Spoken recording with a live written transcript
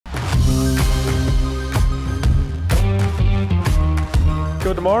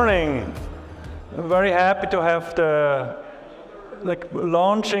Good morning. I'm very happy to have the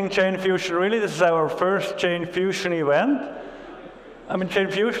launching Chain Fusion. Really, this is our first Chain Fusion event. I mean,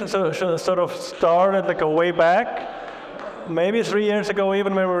 Chain Fusion sort of started way back, maybe 3 years ago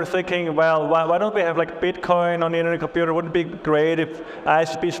even, when we were thinking, well, why don't we have Bitcoin on the internet computer? Wouldn't it be great if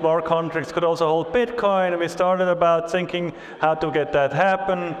ICP smart contracts could also hold Bitcoin? And we started about thinking how to get that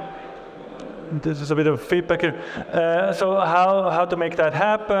happen. This is a bit of feedback here. So how to make that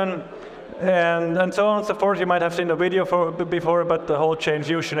happen, and so on and so forth. You might have seen the video before about the whole Chain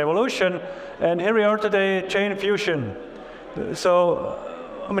Fusion evolution. And here we are today, Chain Fusion. So,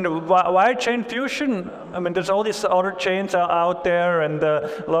 I mean, why Chain Fusion? I mean, there's all these other chains out there, and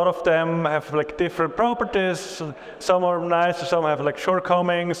a lot of them have different properties. Some are nice, some have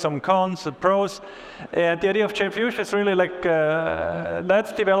shortcomings, some cons, and pros. And the idea of Chain Fusion is really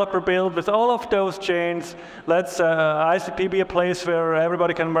let's developer build with all of those chains. Let's ICP be a place where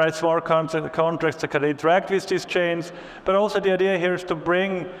everybody can write smart contracts that can interact with these chains. But also the idea here is to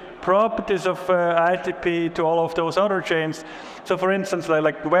bring properties of ICP to all of those other chains. So for instance,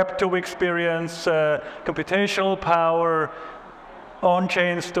 like Web 2 experience, computational power,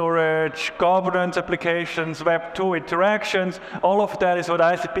 on-chain storage, governance applications, Web 2 interactions, all of that is what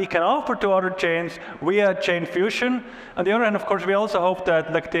ICP can offer to other chains via Chain Fusion. On the other hand, of course, we also hope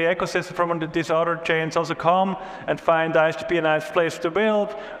that the ecosystem from these other chains also come and find ICP a nice place to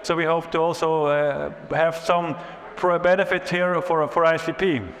build. So we hope to also have some benefits here for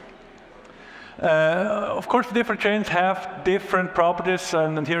ICP. Of course, different chains have different properties,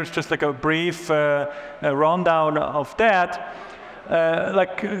 and here's just a brief rundown of that.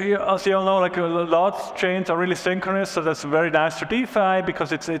 As you all know, lots of chains are really synchronous, so that's very nice for DeFi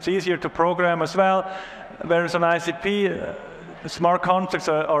because it's easier to program as well. Whereas on ICP, smart contracts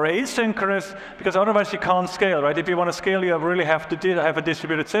are asynchronous because otherwise you can't scale, right? If you want to scale, you really have to have a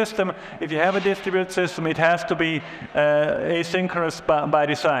distributed system. If you have a distributed system, it has to be asynchronous by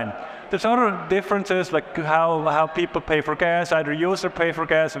design. There's other differences, like how people pay for gas. Either user pay for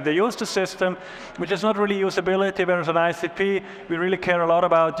gas if they use the system, which is not really usability, whereas on ICP, we really care a lot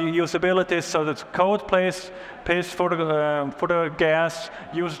about the usability, so that code pays for the gas.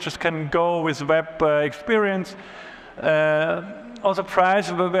 Users just can go with web experience. Also, price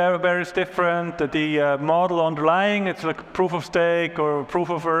varies different. The model underlying, it's like proof of stake or proof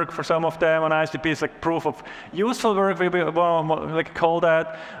of work for some of them. On ICP, it's like proof of useful work, we call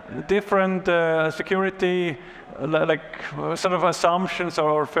that. Different security, sort of assumptions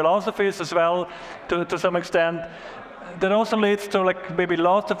or philosophies as well, to some extent. That also leads to maybe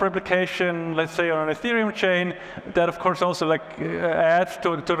lots of replication, let's say on an Ethereum chain. That of course also adds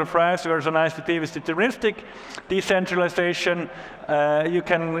to the price, whereas on ICP with deterministic decentralization, you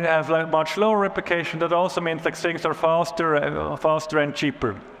can have much lower replication. That also means things are faster and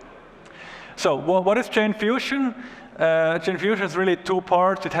cheaper. So what is Chain Fusion? Chain Fusion is really two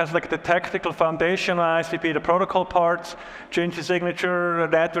parts. It has the technical foundation on ICP, the protocol parts, change the signature,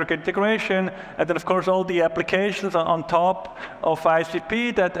 network integration, and then of course all the applications on top of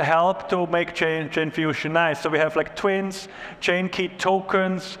ICP that help to make Chain Fusion nice. So we have twins, chain key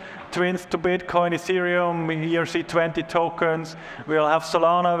tokens, twins to Bitcoin, Ethereum, ERC20 tokens. We'll have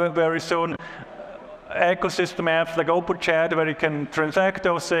Solana very soon. Ecosystem apps like OpenChat where you can transact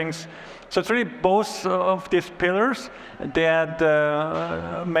those things. So it's really both of these pillars that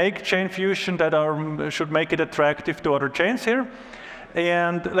make Chain Fusion that should make it attractive to other chains here.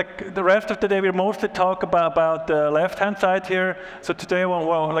 And the rest of the day, we mostly talk about the left-hand side here. So today,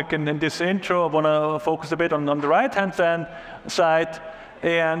 in this intro, I want to focus a bit on the right-hand side.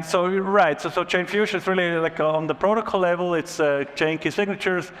 And so, right, so Chain Fusion is really on the protocol level, it's chain key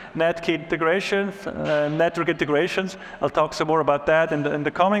signatures, net key integrations, network integrations. I'll talk some more about that in the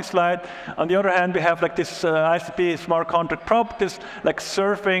coming slide. On the other hand, we have this ICP smart contract properties,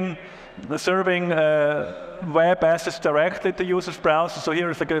 serving web assets directly to users' browsers. So here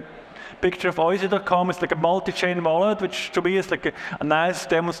is a picture of Oisi.com. It's a multi-chain wallet, which to me is a nice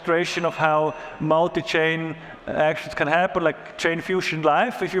demonstration of how multi-chain actions can happen, like Chain Fusion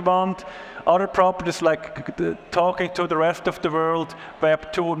Live, if you want. Other properties like talking to the rest of the world,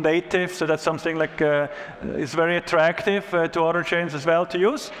 Web 2 native, so that's something is very attractive to other chains as well to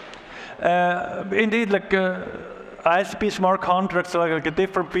use. Indeed, ICP smart contracts are a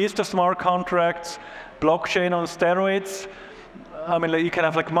different beast of smart contracts, blockchain on steroids. I mean, you can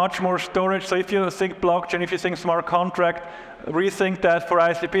have much more storage. So if you think blockchain, if you think smart contract, rethink that for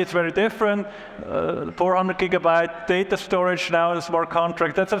ICP. It's very different. 400 gigabyte data storage now in smart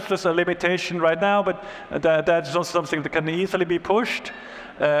contract. That's just a limitation right now, but that's also something that can easily be pushed.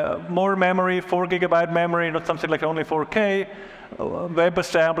 more memory, 4 GB memory, not something like only 4K.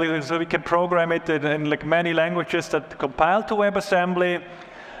 WebAssembly, so we can program it in like many languages that compile to WebAssembly.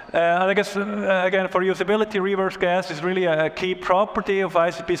 And I guess, again, for usability, reverse gas is really a key property of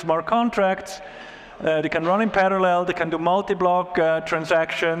ICP smart contracts. They can run in parallel, they can do multi-block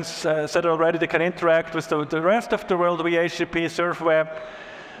transactions, said already they can interact with the rest of the world via HTTP, surf web.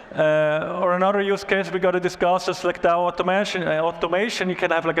 Or another use case we got to discuss is like DAO automation. You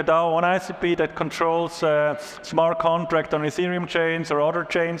can have like a DAO on ICP that controls smart contract on Ethereum chains or other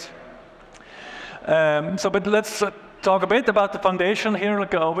chains. But let's talk a bit about the foundation here.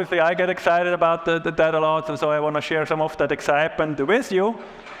 Like obviously I get excited about that a lot, and so I want to share some of that excitement with you.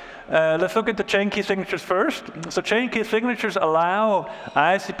 Let's look at the chain key signatures first. So chain key signatures allow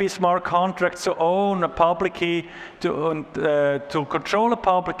ICP smart contracts to own a public key, to control a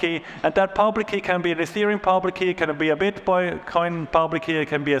public key, and that public key can be an Ethereum public key, it can be a Bitcoin public key, it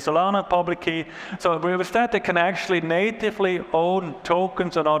can be a Solana public key. So with that, they can actually natively own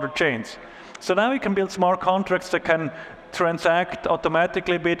tokens on other chains. So now you can build smart contracts that can transact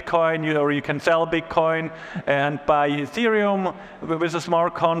automatically Bitcoin, or you can sell Bitcoin and buy Ethereum with a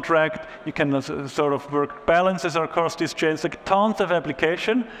smart contract. You can sort of work balances across these chains, like tons of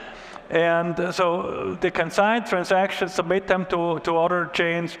application. And so they can sign transactions, submit them to other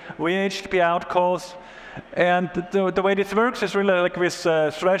chains via HTTP out calls. And the way this works is really like with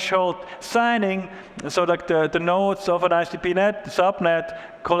threshold signing, so like the nodes of an ICP subnet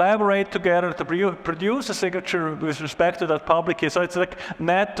collaborate together to produce a signature with respect to that public key. So it's like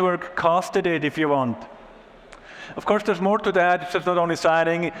network custody, if you want. Of course, there's more to that. It's just not only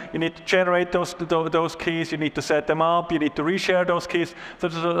signing. You need to generate those keys. You need to set them up. You need to reshare those keys. So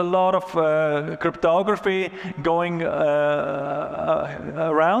there's a lot of cryptography going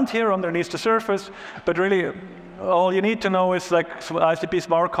around here underneath the surface. But really, all you need to know is like ICP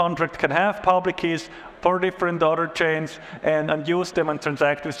smart contract can have public keys for different other chains and use them and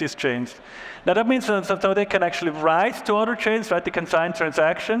transact with these chains. Now that means that so they can actually write to other chains, right? They can sign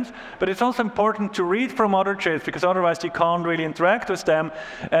transactions, but it's also important to read from other chains because otherwise you can't really interact with them.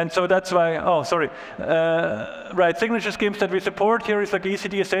 And so that's why, right, signature schemes that we support here is like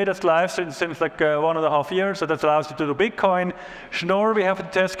ECDSA, that's live since like 1.5 years, so that allows you to do Bitcoin. Schnorr, we have the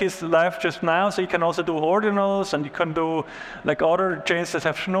test case live just now, so you can also do ordinals, and you can do like other chains that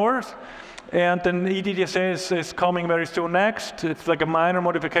have Schnorrs. And then EDDSA is coming very soon next. It's like a minor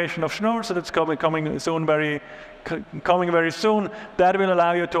modification of Schnorr, so that's coming soon, coming very soon. That will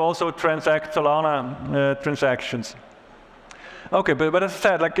allow you to also transact Solana transactions. Okay, but as I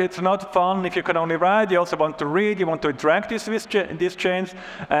said, like it's not fun if you can only write. You also want to read. You want to interact with these chains.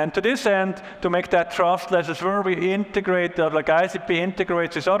 And to this end, to make that trustless, is where we integrate, like ICP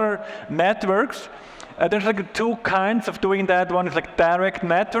integrates with other networks. There's like two kinds of doing that. One is like direct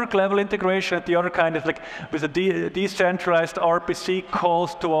network level integration, and the other kind is like with a decentralized RPC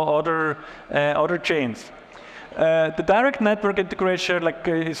calls to other chains. The direct network integration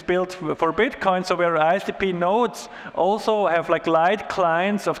is built for Bitcoin, so where ICP nodes also have like light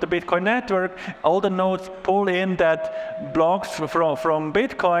clients of the Bitcoin network. All the nodes pull in that blocks from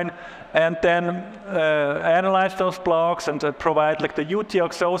Bitcoin, and then analyze those blocks and provide like the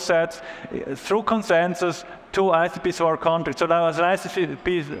UTXO sets through consensus to ICP smart contract. So now as an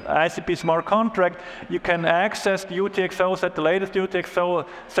ICP smart contract, you can access the UTXO set, the latest UTXO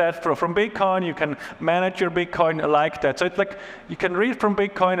set from Bitcoin. You can manage your Bitcoin like that. So it's like you can read from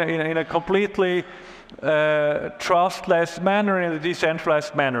Bitcoin in a completely trustless manner, in a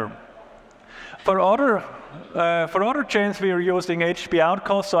decentralized manner. For other chains, we are using HTTP out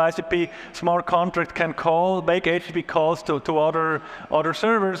calls, so ICP smart contract can make HTTP calls to other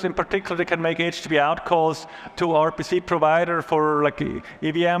servers. In particular, they can make HTTP out calls to RPC provider for like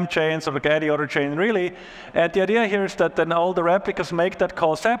EVM chains or like any other chain really. And the idea here is that then all the replicas make that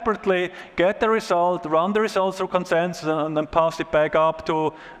call separately, get the result, run the results through consensus, and then pass it back up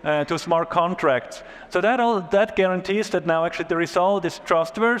to smart contracts. So that guarantees that now actually the result is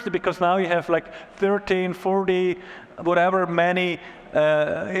trustworthy, because now you have like 13, 40, whatever many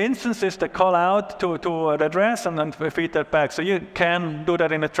instances that call out to an address and then feed that back. So you can do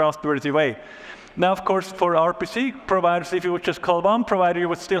that in a trustworthy way. Now, of course, for RPC providers, if you would just call one provider, you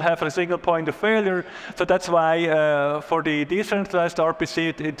would still have a single point of failure. So that's why for the decentralized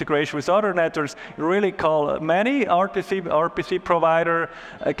RPC integration with other networks, you really call many RPC provider,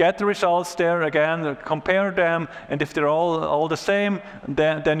 get the results there again, compare them, and if they're all the same,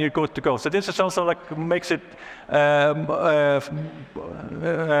 then you're good to go. So this is also like makes it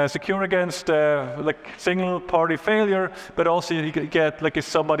secure against like single party failure, but also you get like if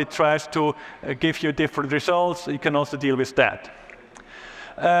somebody tries to give you different results, you can also deal with that.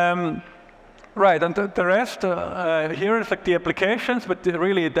 Right, and the rest here is like the applications, but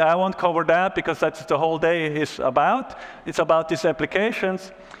really I won't cover that because that's the whole day is about. It's about these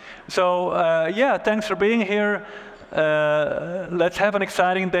applications. So yeah, thanks for being here. Let's have an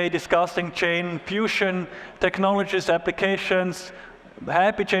exciting day discussing chain fusion technologies, applications.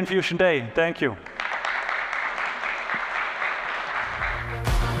 Happy Chain Fusion Day. Thank you.